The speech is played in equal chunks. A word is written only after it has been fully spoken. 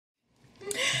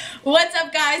What's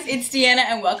up, guys? It's Deanna,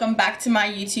 and welcome back to my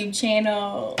YouTube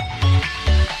channel.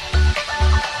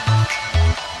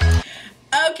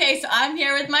 Okay, so I'm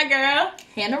here with my girl,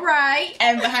 Hannah Wright.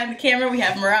 And behind the camera we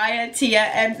have Mariah, Tia,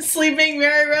 and sleeping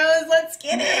Mary Rose. Let's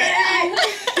get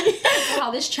it! How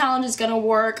this challenge is gonna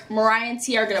work, Mariah and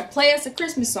Tia are gonna play us a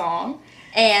Christmas song,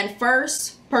 and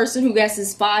first person who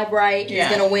guesses 5 right is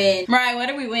gonna win. Mariah, what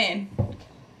do we win?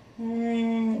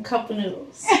 Cup of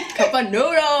noodles. Cup of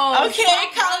noodles. Okay,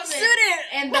 college student.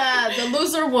 And the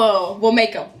loser will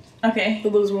make them. Okay. The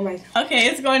loser will make them. Okay,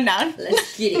 it's going down.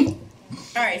 Let's get it.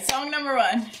 Alright, song number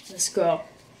 1. Let's go.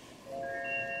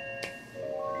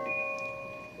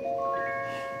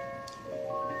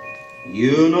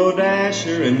 You know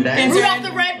Dasher and Dancer. Rudolph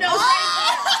the Red-Nosed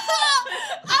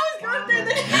I was going through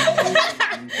the...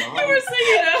 You were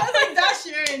singing it. I was like,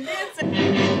 Dasher and Dancer.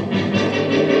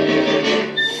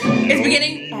 It's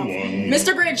beginning.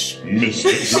 Mr. Grinch.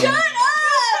 Shut up!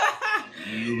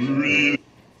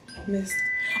 Miss.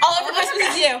 All over Christmas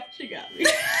is you. She got me.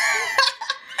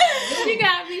 You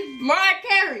got me. Mariah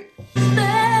Carey.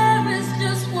 There is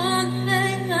just one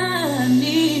thing I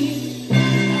need.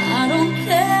 I don't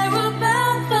care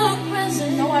about the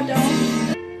present. No, I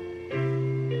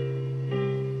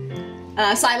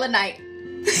don't. Silent Night.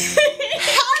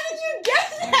 How did you get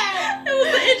that? It was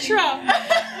the intro.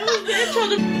 It was the intro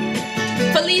to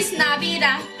Feliz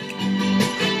Navidad.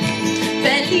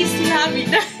 Feliz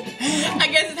Navidad. I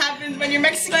guess it happens when you're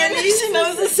Mexican. She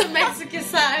knows it's a Mexican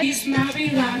side. Feliz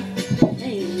Navidad.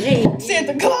 Hey, hey.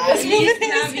 Santa Claus. Feliz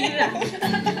Navidad.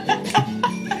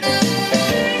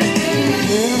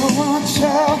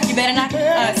 You better not.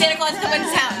 Santa Claus coming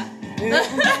to town.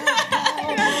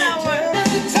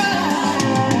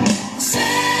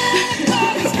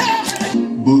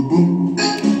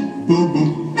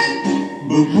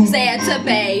 Santa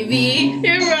baby.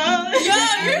 You're wrong. Yo,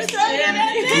 you're so good at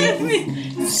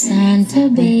this. Santa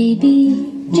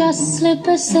baby, just slip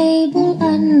a sable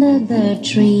under the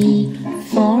tree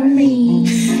for me.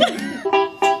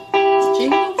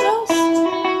 Jingle bells.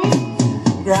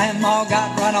 Grandma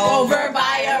got run over. Over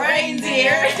by a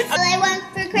reindeer. All I want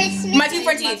for Christmas My 2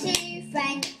 front is my teeth. 2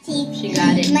 front teeth. She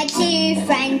got it. My 2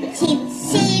 front teeth.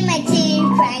 See my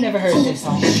 2 front Never heard teeth. this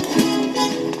song.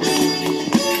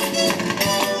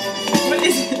 What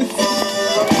is this?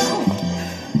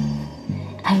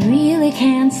 I really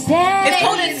can't stay. It's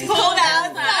cold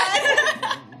outside.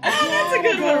 That's a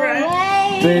good one,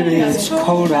 right? Baby, it's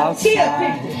cold outside.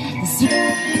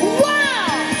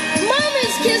 Wow!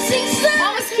 Mama's kissing Santa.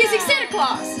 Mama's kissing Santa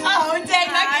Claus. Oh, dang,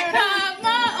 that Come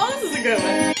on. Oh, this is a good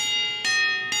one.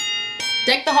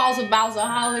 Deck the halls with boughs of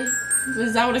holly.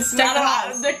 Is that what it's Deck the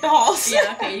halls. Deck the halls.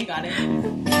 Yeah, okay, you got it.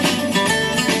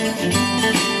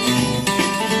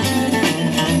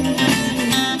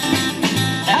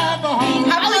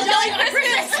 Holly Jolly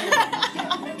Christmas.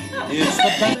 It's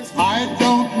the best. I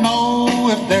don't know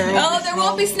if there. Oh, there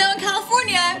won't be snow in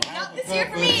California. Not this year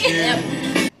for me. Yep.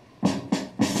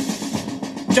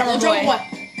 Drummer Drum boy.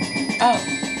 Oh.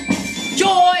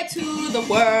 Joy to the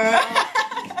world.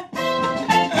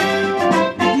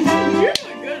 You're a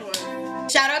good one.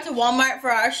 Shout out to Walmart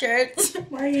for our shirts.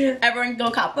 Right here. Everyone go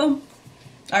cop them.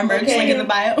 Our merch Okay. link in the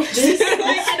bio.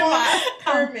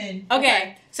 Herman.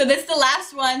 Okay, so this is the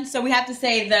last one, so we have to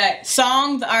say the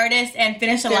song, the artist, and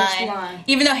finish the Finish line. line.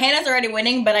 Even though Hannah's already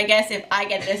winning, but I guess if I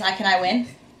get this, can I win?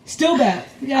 Still bad.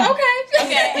 Yeah. Okay.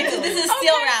 Okay, this is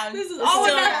still round. This is Still all or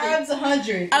round. nothing. Round's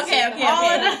 100. Okay. All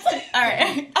or nothing.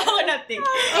 Alright, all or nothing.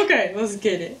 Okay, let's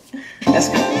get it. Let's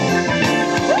go.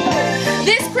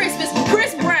 This Christmas,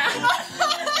 Chris Brown.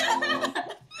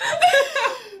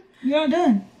 You're not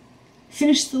done.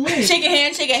 Finish the lyrics. Shake a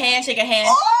hand, shake a hand, shake a hand.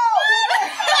 Oh!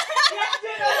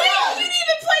 Wait, you didn't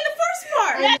even play the first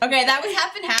part. Okay, that was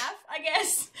half and half, I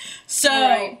guess. So,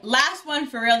 Alright. last one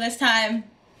for real this time.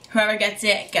 Whoever gets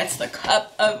it gets the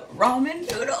cup of ramen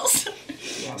noodles.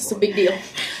 It's a big deal.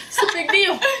 It's a big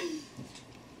deal.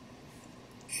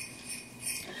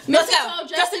 Let's go. Mistletoe,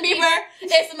 Justin Bieber.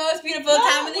 It's the most beautiful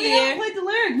time of the We year. haven't played the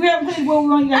lyric. We haven't played what we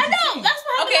want you guys I to know. sing. That's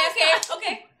what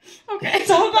Okay. Okay,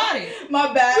 so who got it?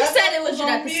 My bad. We said it legit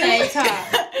at the same time.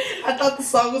 I thought the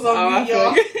song was on I me,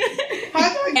 y'all.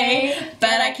 Hey,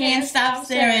 but I can't stop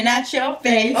staring at your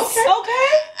face. Okay. So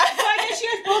I guess you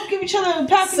guys both give each other a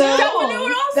pack of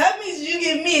noodles. That means you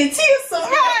give me a tea or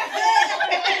something.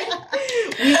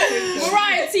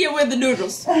 Mariah and Tia with the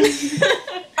noodles.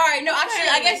 Alright, no, actually,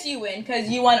 I guess you win because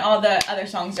you won all the other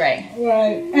songs right.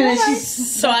 Right. And then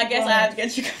she's So I guess I have to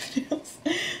get you cup of noodles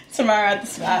tomorrow at the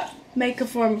spot. makeup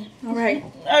for me. All right.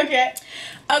 Okay.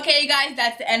 Okay, you guys,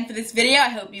 that's the end for this video. I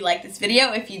hope you liked this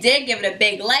video. If you did, give it a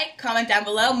big like. Comment down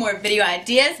below more video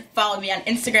ideas. Follow me on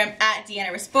Instagram at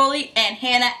Deanna Wasssuppppp and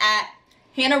Hannah at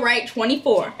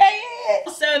HannahWright24. Hey.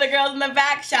 So the girls in the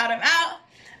back, shout them out.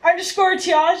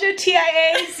 _Tiaja,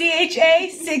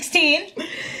 TIAZHA 16.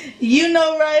 You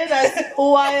know Raya, that's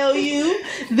YOU.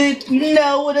 The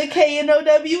know with a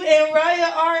KNOW and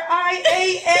Raya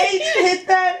RIAH. Hit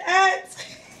that at.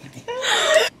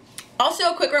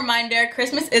 Also, a quick reminder,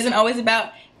 Christmas isn't always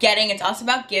about getting, it's also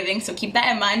about giving, so keep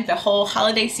that in mind the whole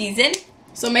holiday season.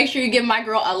 So make sure you give my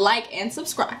girl a like and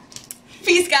subscribe.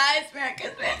 Peace, guys. Merry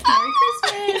Christmas. Merry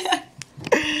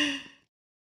Christmas.